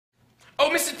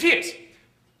Mrs. Pierce!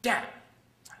 Damn.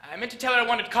 I meant to tell her I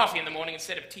wanted coffee in the morning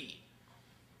instead of tea.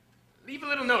 Leave a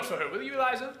little note for her, will you,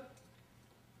 Eliza?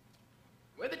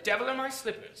 Where the devil are my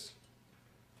slippers?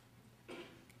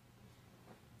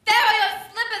 There are your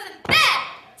slippers in bed!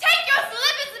 Take your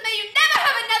slippers and may you never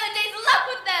have another day's luck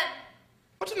with them!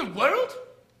 What in the world?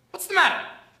 What's the matter?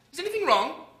 Is anything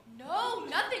wrong? No,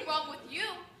 nothing wrong with you.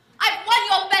 I've won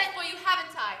your bet for you,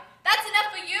 haven't I? That's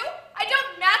enough for you? I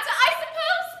don't matter, I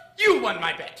suppose? You won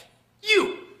my bet.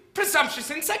 You, presumptuous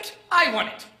insect. I won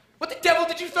it. What the devil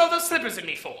did you throw those slippers at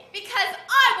me for? Because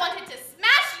I wanted to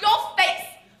smash your face.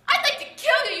 I'd like to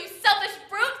kill you, you selfish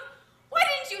brute. Why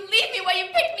didn't you leave me where you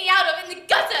picked me out of in the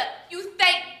gutter? You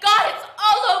thank God it's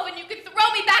all over and you can throw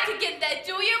me back again there,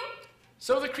 do you?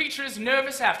 So the creature is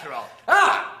nervous after all.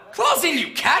 Ah! Claws in,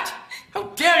 you cat! How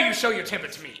dare you show your temper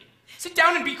to me? Sit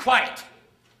down and be quiet.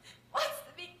 What's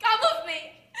to become of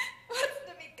me? What's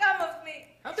to become of me?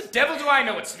 How the devil do I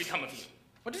know what's to become of you?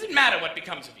 What does it matter what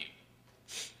becomes of you?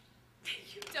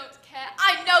 You don't care.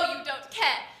 I know you don't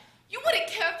care. You wouldn't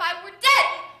care if I were dead.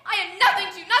 I am nothing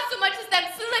to you, not so much as them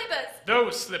slippers.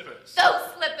 Those slippers. Those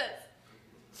slippers.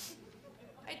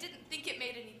 I didn't think it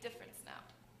made any difference now.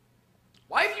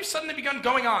 Why have you suddenly begun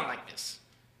going on like this?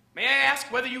 May I ask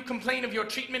whether you complain of your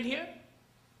treatment here?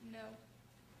 No.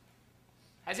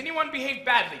 Has anyone behaved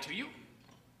badly to you?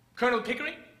 Colonel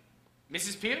Pickering?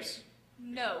 Mrs. Pierce?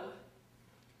 No.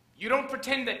 You don't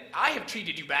pretend that I have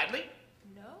treated you badly?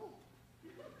 No.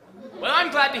 Well,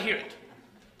 I'm glad to hear it.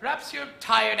 Perhaps you're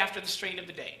tired after the strain of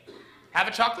the day. Have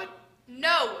a chocolate?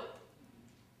 No.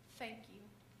 Thank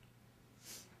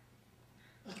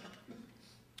you.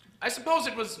 I suppose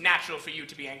it was natural for you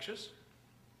to be anxious.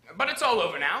 But it's all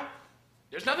over now.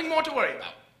 There's nothing more to worry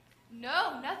about.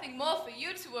 No, nothing more for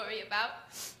you to worry about.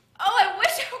 Oh, I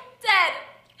wish I were dead.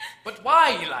 But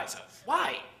why, Eliza?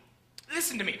 Why?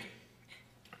 Listen to me.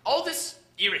 All this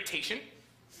irritation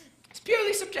is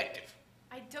purely subjective.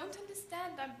 I don't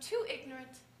understand. I'm too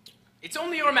ignorant. It's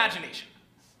only your imagination.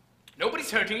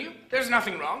 Nobody's hurting you. There's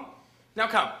nothing wrong. Now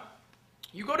come.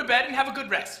 You go to bed and have a good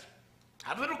rest.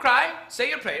 Have a little cry. Say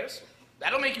your prayers.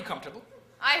 That'll make you comfortable.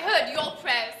 I heard your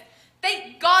prayers.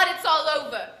 Thank God it's all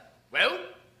over. Well,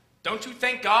 don't you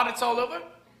thank God it's all over?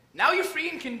 Now you're free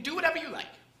and can do whatever you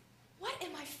like. What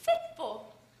am I fit for?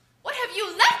 What have you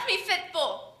left me fit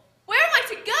for? Where am I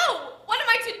to go? What am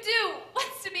I to do?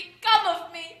 What's to become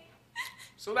of me?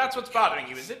 So that's what's bothering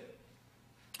you, is it?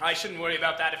 I shouldn't worry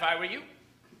about that if I were you.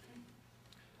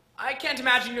 I can't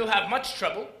imagine you'll have much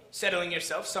trouble settling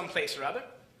yourself someplace or other,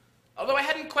 although I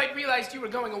hadn't quite realized you were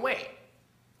going away.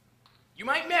 You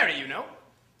might marry, you know.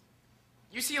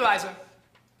 You see, Eliza,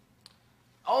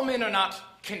 all men are not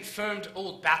confirmed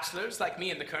old bachelors like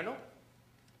me and the Colonel.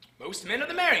 Most men are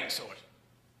the marrying sort.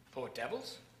 Poor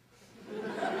devils.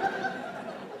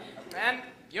 And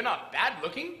you're not bad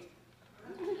looking.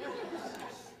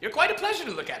 You're quite a pleasure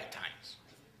to look at times.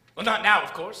 Well, not now,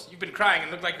 of course. You've been crying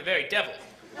and look like the very devil.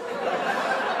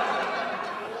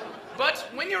 But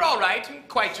when you're all right and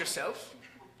quite yourself,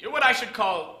 you're what I should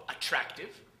call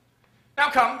attractive. Now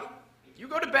come, you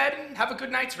go to bed and have a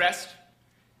good night's rest.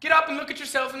 Get up and look at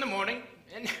yourself in the morning,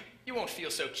 and you won't feel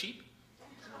so cheap.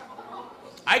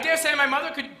 I dare say my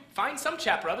mother could find some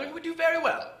chap or other who would do very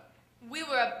well. We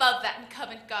were above that in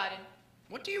Covent Garden.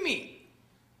 What do you mean?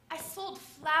 I sold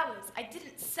flowers. I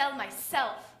didn't sell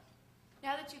myself.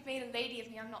 Now that you've made a lady of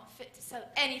me, I'm not fit to sell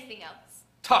anything else.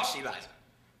 Tosh, Eliza.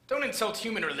 Don't insult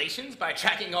human relations by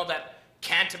tracking all that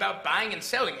cant about buying and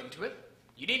selling into it.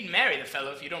 You needn't marry the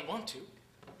fellow if you don't want to.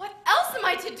 What else am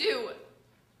I to do?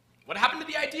 What happened to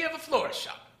the idea of a florist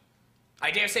shop? I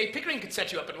dare say Pickering could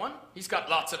set you up in one. He's got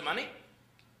lots of money.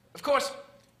 Of course,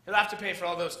 he'll have to pay for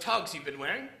all those togs you've been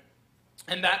wearing.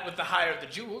 And that, with the hire of the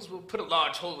jewels, will put a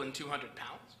large hole in 200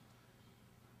 pounds.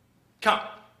 Come.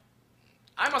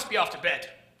 I must be off to bed.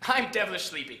 I'm devilish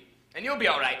sleepy, and you'll be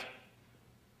all right.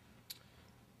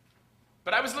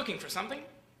 But I was looking for something.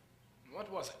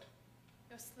 What was it?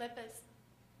 Your slippers.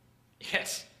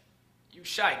 Yes, you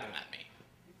shied them at me.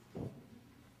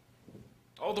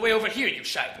 All the way over here, you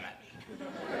shied them at me.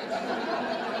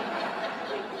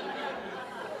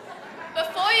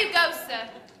 Before you go, sir.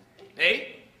 Eh?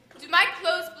 Do my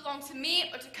clothes belong to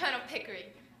me or to Colonel Pickering?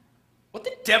 What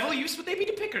the devil use would they be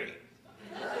to Pickering?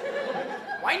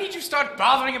 Why need you start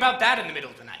bothering about that in the middle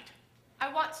of the night?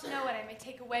 I want to know what I may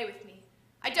take away with me.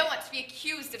 I don't want to be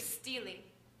accused of stealing.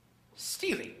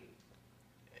 Stealing?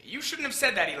 You shouldn't have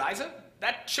said that, Eliza.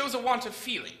 That shows a want of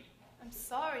feeling. I'm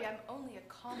sorry, I'm only a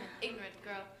common, ignorant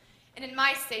girl. And in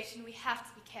my station, we have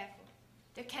to be careful.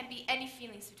 There can't be any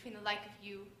feelings between the like of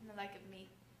you and the like of me.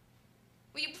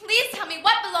 Will you please tell me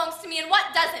what belongs to me and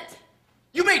what doesn't?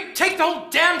 You may take the whole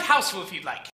damned houseful if you'd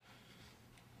like.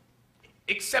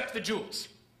 Except the jewels.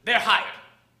 They're hired.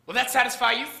 Will that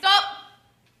satisfy you? Stop!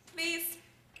 Please.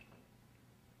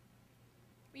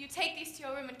 Will you take these to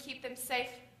your room and keep them safe?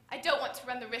 I don't want to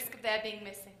run the risk of their being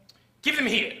missing. Give them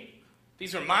here.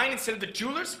 These were mine instead of the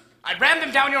jeweler's. I rammed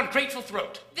them down your ungrateful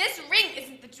throat. This ring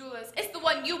isn't the jeweler's. It's the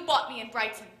one you bought me in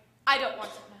Brighton. I don't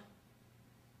want it now.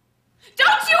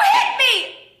 Don't you hit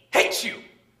me! Hit you?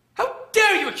 How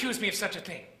dare you accuse me of such a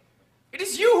thing? It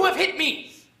is you who have hit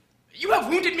me. You have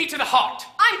wounded me to the heart.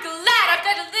 I'm glad I've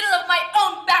done a little of my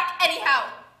own back anyhow.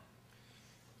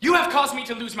 You have caused me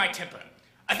to lose my temper.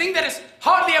 A thing that has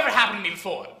hardly ever happened to me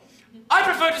before. I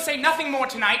prefer to say nothing more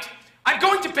tonight. I'm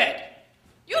going to bed.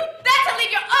 You'd better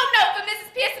leave your own note for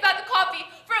Mrs. Pierce about the coffee,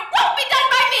 for it won't be done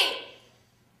by me.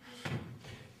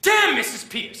 Damn Mrs.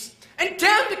 Pierce, and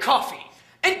damn the coffee,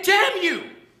 and damn you,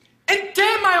 and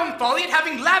damn my own folly at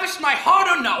having lavished my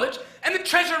hard-earned knowledge and the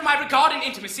treasure of my regard and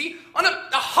intimacy on a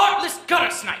heartless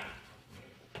gutter snipe.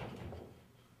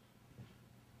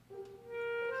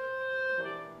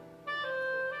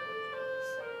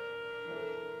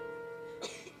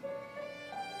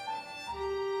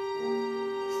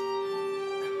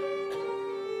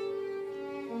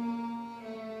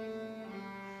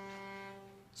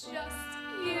 Just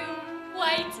you,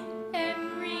 White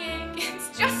Henry. It's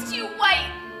just you,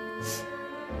 White.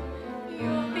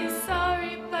 You'll be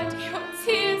sorry, but your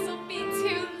tears will be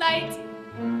too light.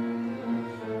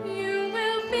 You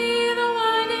will be the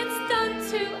one it's done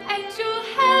to, and you'll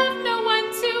have no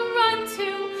one to run to.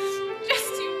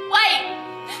 Just you, White.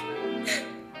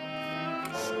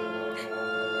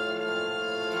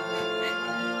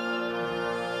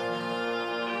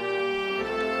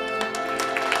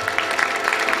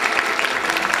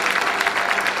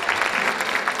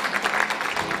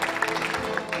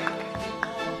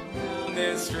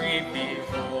 This street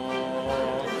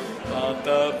before, but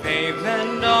the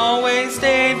pavement always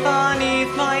stayed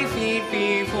beneath my feet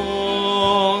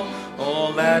before.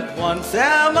 All at once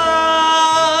am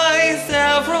I,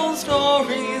 several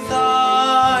stories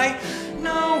high,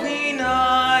 knowing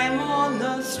I'm on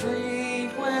the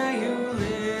street where you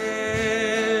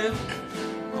live.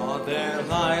 Are there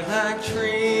lilac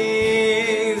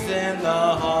trees in the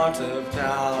heart of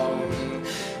town?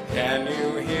 Can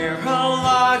you hear a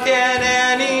lark in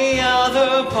any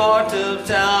other part of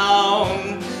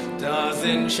town? Does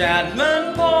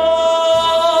enchantment pour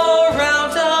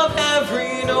out of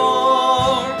every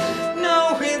door?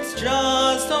 No, it's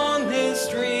just on this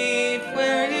street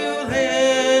where you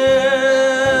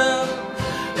live.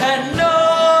 And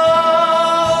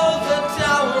know the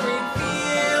towering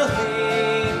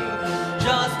feeling,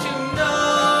 just to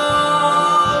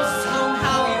know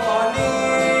somehow you are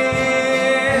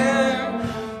near.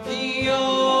 The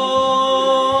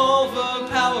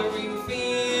overpowering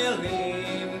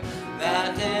feeling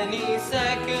that any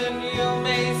second you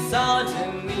may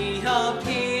suddenly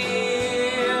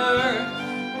appear.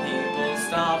 People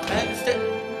stop and stare.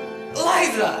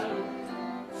 Liza!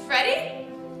 Freddie?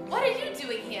 What are you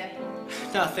doing here?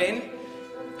 Nothing.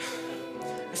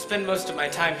 I spend most of my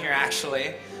time here,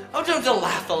 actually. Oh, don't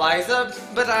laugh, Eliza,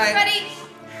 but Freddie,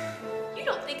 you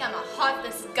don't think I'm a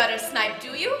heartless gutter snipe,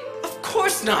 do you? Of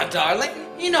course not, darling.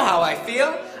 You know how I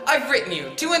feel. I've written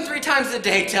you 2 and 3 times a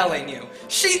day telling you.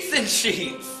 Sheets and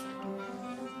sheets.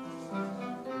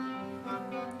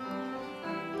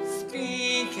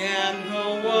 Speak and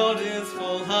the world is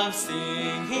full of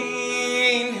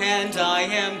singing, and I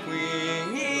am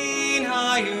winging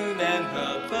higher than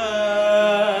the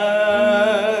birds.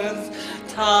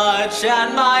 Touch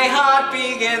and my heart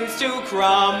begins to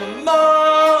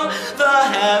crumble. The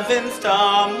heavens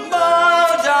stumble,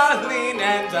 darling,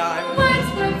 and I'm